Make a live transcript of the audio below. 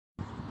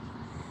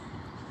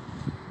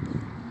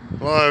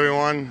Hello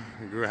everyone,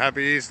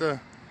 happy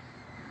Easter,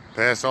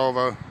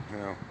 Passover,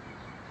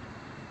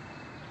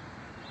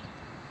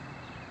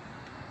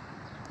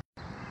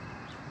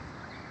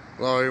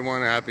 Hello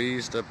everyone, happy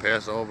Easter,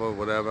 Passover,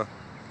 whatever.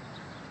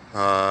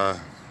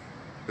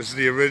 This is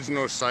the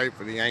original site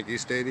for the Yankee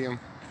Stadium.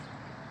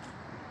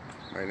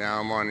 Right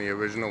now I'm on the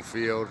original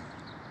field.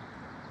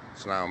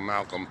 It's now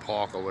Malcolm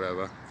Park or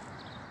whatever.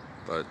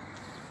 But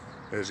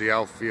there's the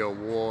outfield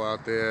wall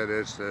out there,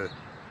 there's the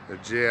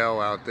jail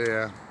out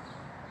there.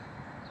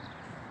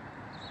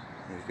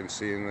 You can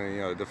see in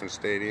the different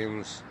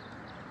stadiums,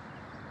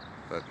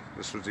 but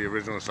this was the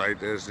original site.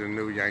 There's the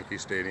new Yankee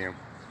Stadium.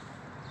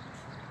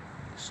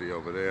 You see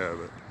over there,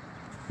 but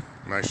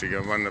I'm actually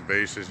gonna run the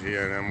bases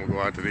here, and then we'll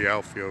go out to the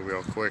outfield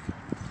real quick.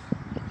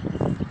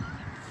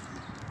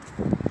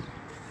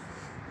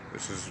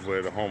 This is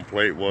where the home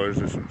plate was.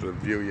 This was the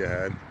view you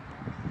had.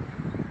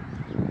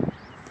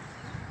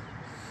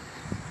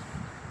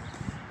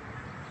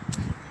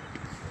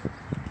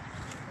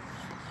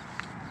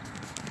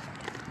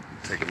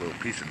 Take a little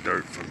piece of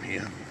dirt from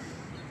here.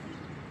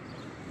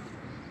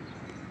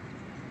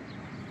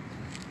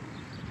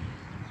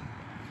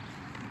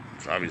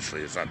 So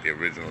obviously it's not the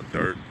original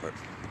dirt, but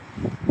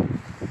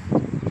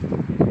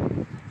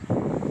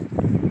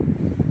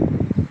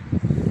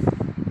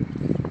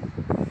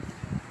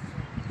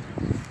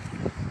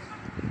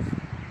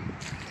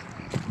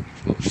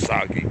it's a little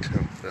soggy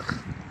too. Ugh.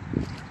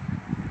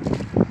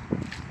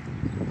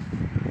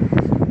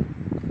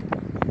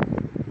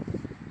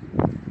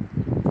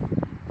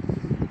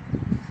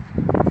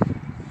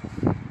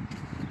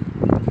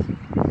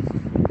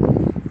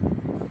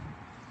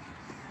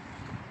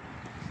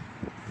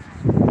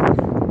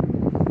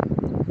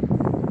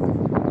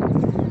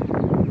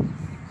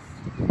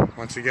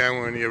 Once again,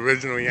 we're in the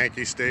original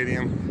Yankee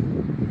Stadium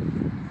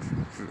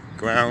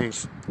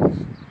grounds.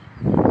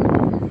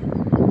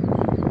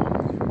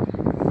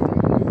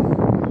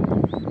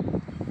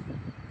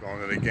 Going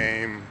to the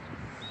game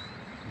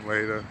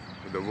later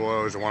with the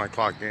Royals, a 1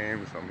 o'clock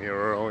game, so I'm here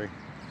early.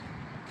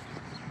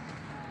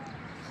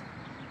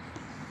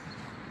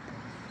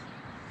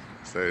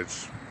 So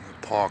it's a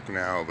park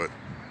now, but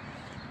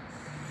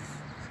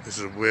this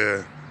is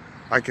where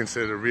I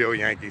consider the real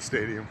Yankee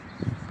Stadium.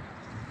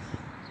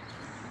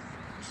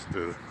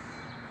 The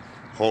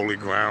holy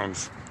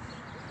grounds.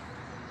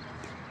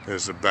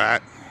 There's a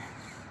bat.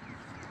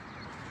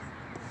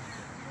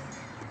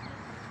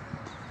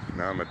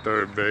 Now I'm at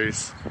third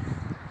base.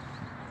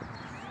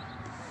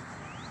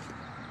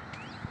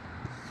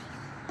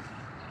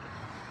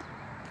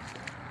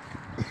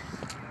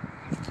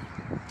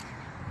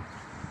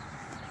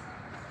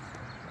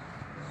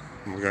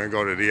 We're gonna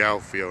go to the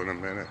outfield in a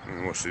minute,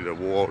 and we'll see the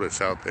wall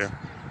that's out there.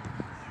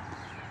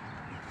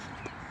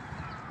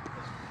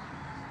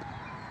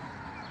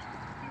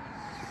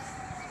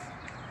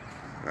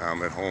 Now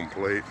I'm at home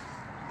plate.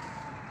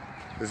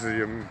 This is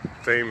your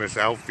famous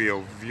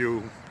outfield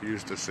view you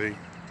used to see.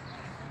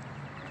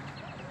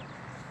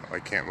 I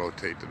can't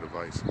rotate the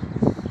device.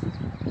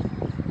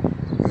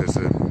 There's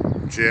a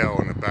jail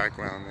in the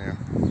background there.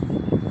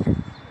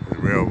 The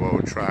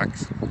railroad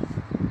tracks.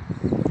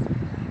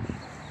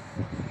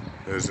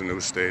 There's a new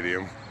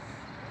stadium.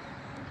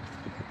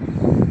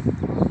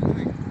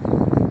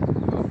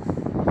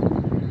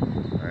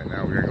 Alright,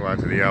 now we're gonna go out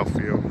to the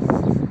outfield.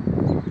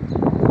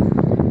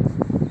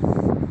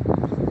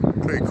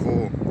 Pretty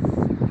cool.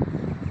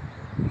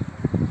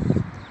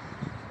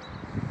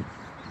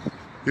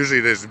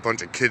 Usually there's a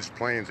bunch of kids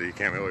playing, so you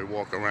can't really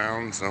walk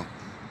around, so I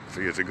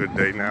figure it's a good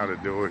day now to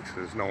do it, because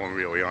there's no one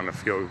really on the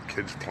field,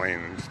 kids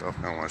playing and stuff.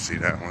 I don't want to see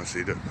that. I want to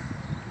see the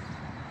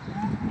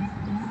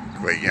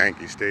great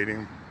Yankee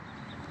Stadium.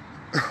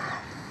 A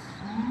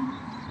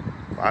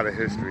lot of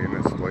history in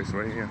this place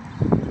right here,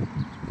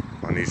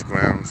 on these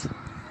grounds.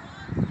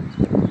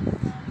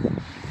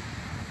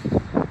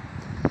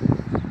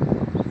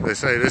 They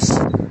say this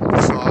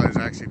facade is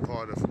actually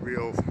part of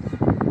real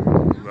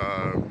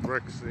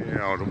bricks,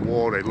 the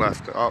wall they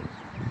left up.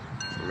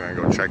 So we're gonna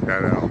go check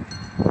that out.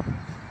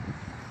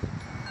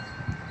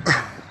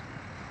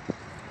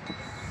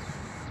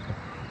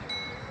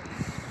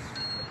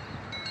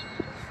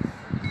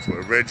 That's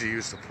where Reggie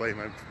used to play,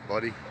 my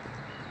buddy.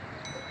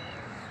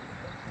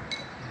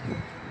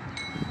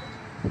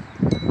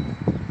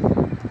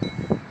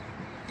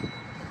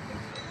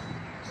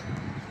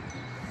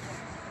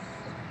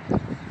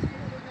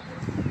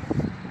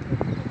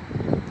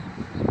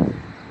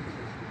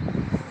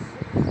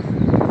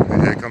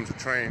 Here comes a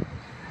train.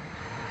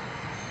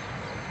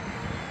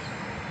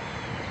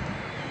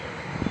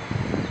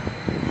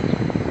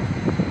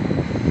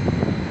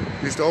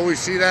 Used to always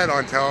see that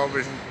on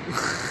television.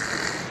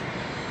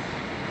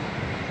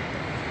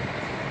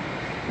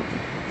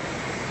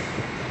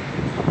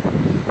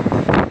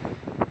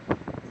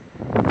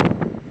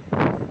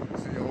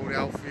 It's the old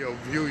outfield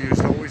view you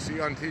used to always see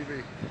on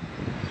TV.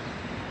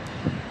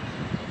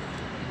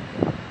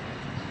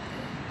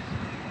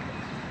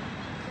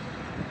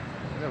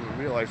 I never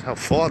realized how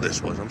far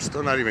this was. I'm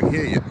still not even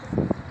here yet.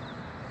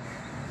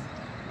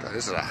 God,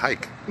 this is a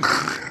hike.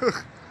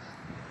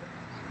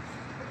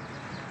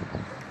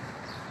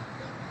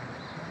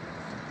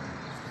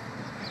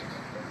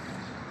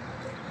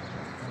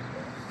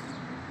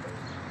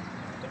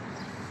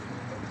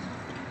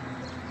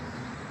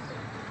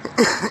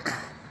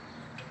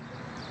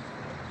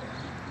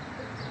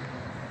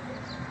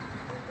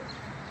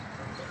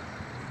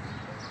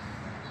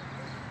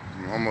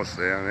 I'm almost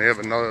there. And they have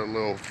another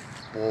little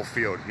ball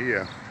field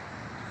here.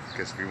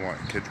 Guess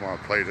kids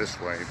want to play this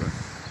way, but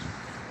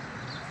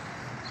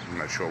I'm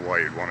not sure why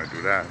you'd want to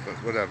do that, but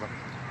whatever.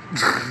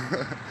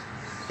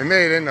 They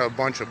made it into a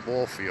bunch of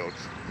ball fields.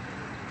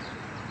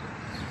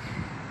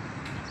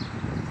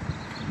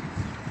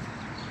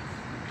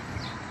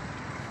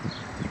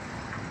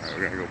 Alright,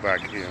 we're gonna go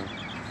back here.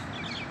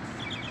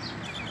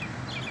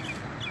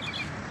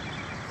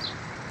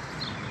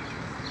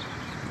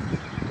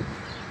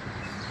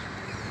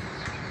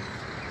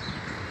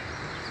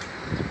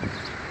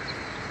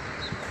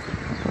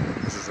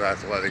 This is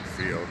athletic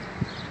field.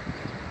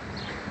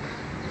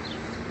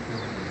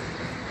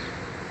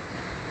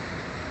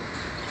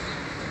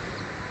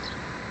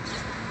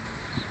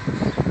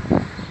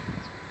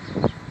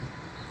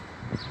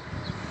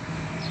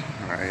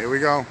 Alright, here we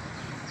go.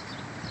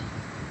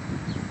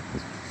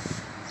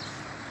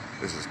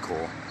 This is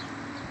cool.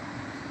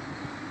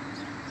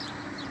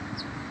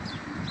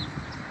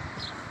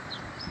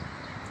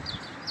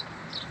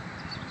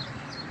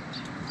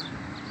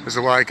 This is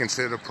what I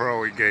consider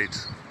pearly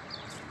gates.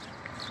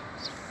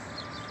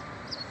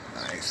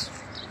 Nice.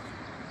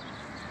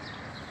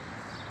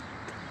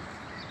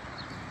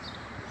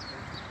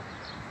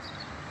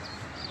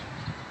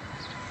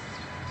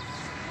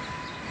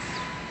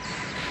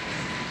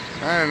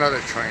 And another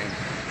train.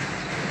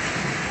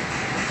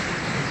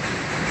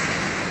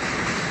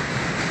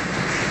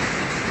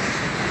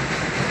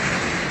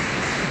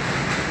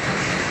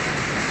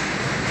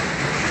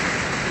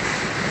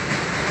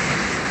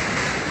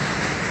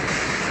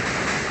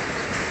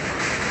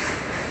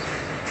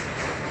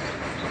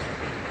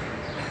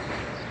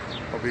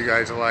 Hope you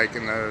guys are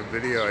liking the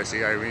video. I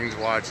see Irene's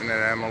watching it,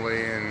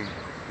 Emily and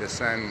your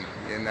son,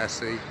 your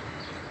Nessie.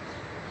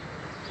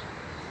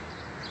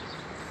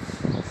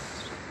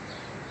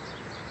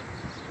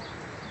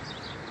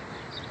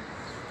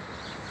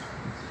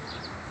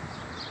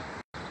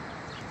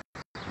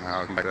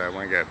 I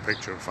want to get a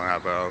picture of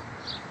it, but I'll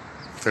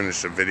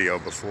finish the video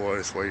before,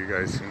 this way you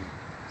guys can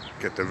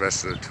get the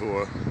rest of the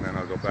tour, and then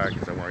I'll go back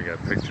because I want to get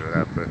a picture of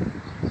that. But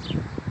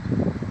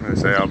I'm going to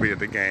say I'll be at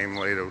the game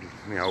later,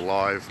 you know,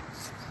 live.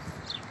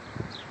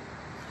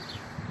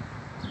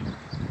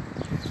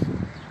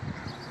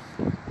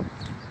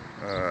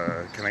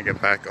 Can I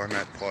get back on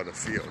that part of the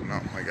field? No,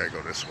 I gotta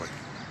go this way.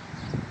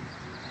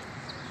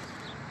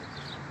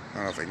 I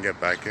don't know if I can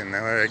get back in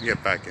there. I can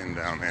get back in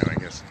down there, I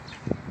guess.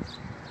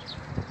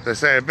 They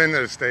say I've been to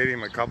the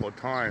stadium a couple of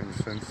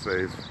times since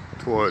they've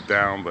tore it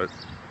down, but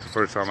it's the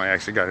first time I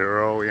actually got here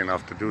early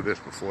enough to do this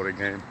before the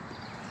game.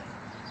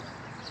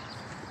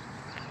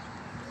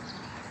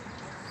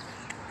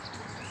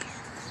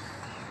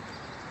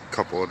 A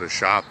couple of the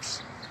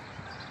shops.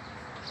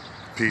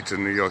 Pizza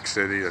in New York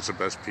City, that's the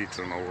best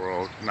pizza in the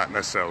world. Not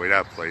necessarily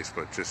that place,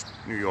 but just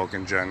New York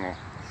in general.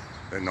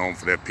 They're known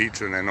for their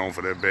pizza and they're known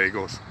for their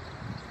bagels.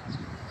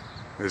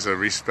 There's a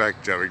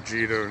Respect Jerry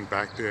Jeter and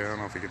back there, I don't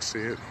know if you can see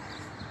it.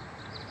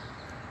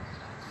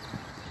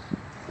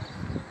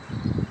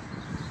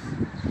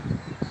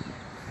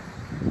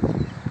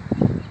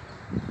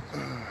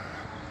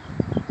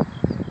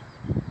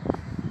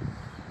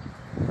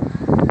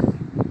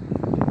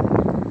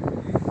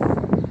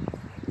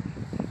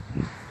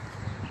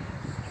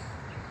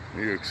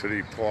 New York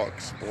City Park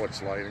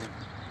sports lighting.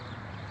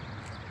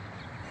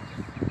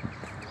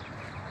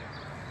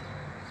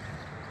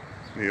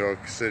 New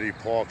York City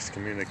Parks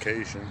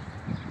communication.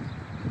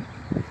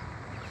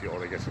 See all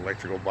they get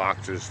electrical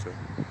boxes to.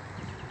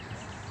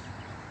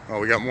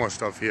 Oh, we got more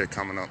stuff here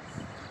coming up.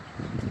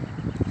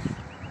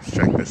 Let's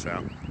check this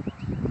out.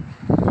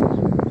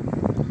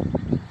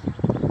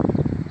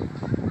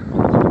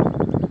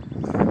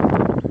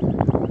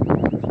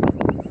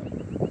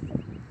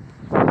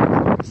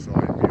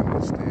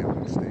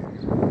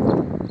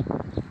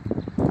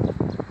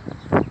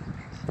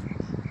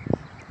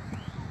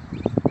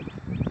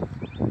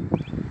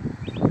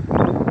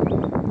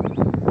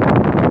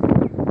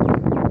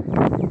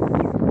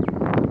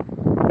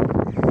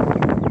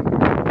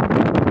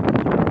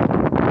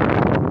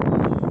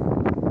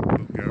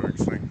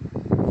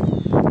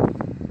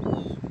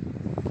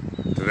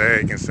 Today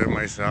I consider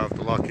myself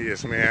the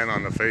luckiest man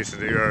on the face of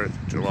the earth,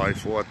 July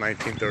 4th,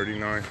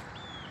 1939.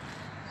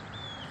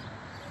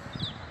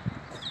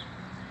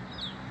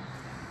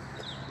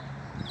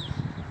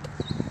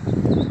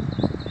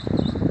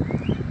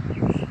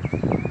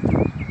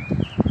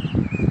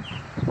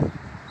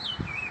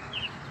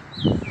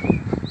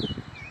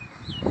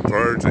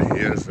 Birds are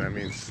here, so that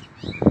means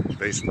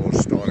baseball's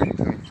starting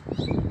to.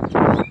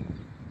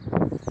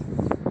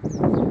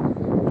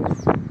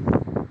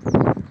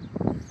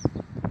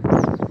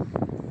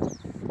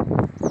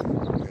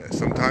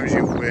 Sometimes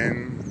you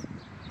win,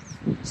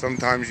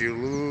 sometimes you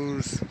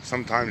lose,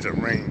 sometimes it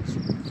rains.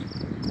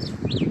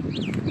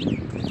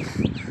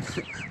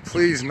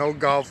 Please, no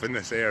golf in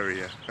this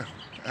area.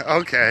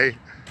 Okay,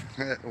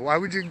 why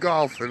would you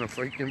golf in a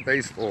freaking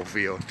baseball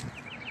field?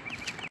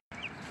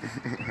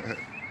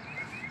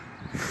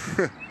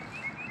 Yeah,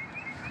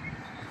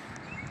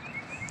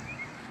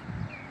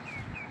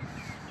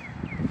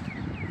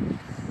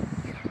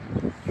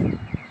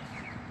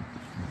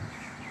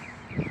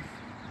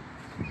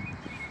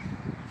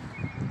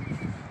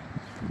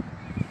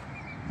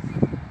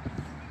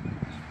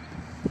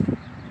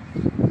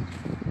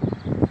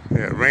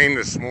 it rained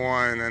this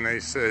morning, and then they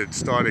said it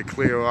started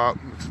clear up.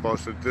 It's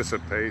supposed to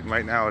dissipate.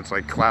 Right now it's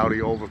like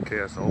cloudy,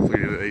 overcast.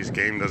 Hopefully today's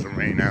game doesn't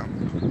rain out.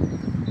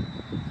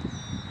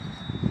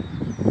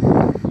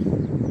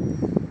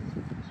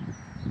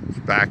 It's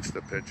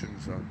Baxter pitching,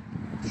 so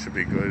it should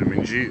be good. I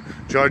mean,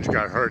 Judge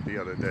got hurt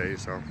the other day,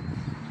 so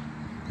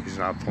he's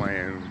not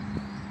playing.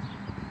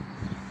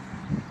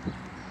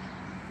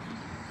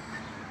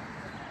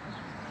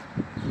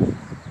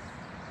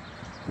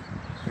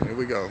 Here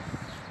we go.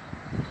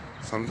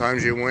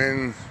 Sometimes you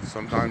win,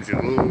 sometimes you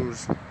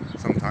lose,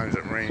 sometimes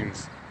it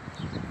rains.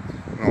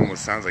 It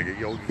almost sounds like a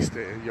Yogi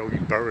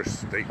Berra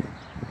statement.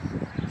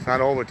 It's not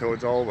over till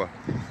it's over.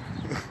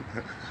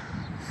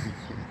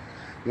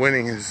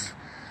 Winning is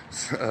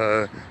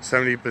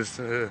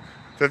 70%,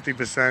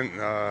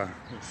 50%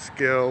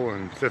 skill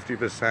and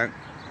 50%.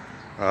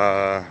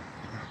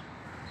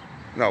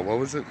 No, what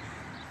was it?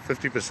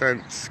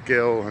 50%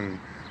 skill and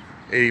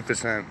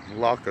 80%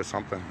 luck or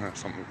something. That's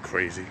something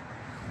crazy.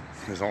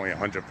 There's only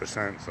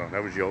 100%, so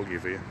that was Yogi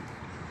for you.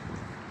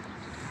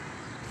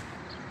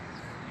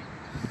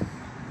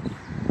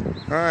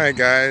 Alright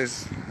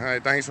guys,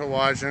 alright, thanks for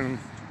watching.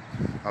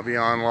 I'll be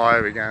on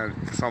live again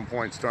at some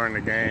point during the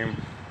game.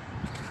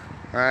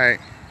 Alright,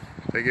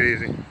 take it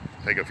easy.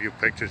 Take a few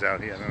pictures out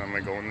here, then I'm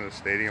going to go into the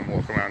stadium,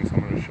 walk around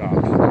some of the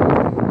shops.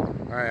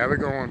 Alright, have a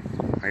good one.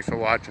 Thanks for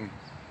watching.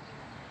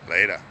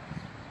 Later.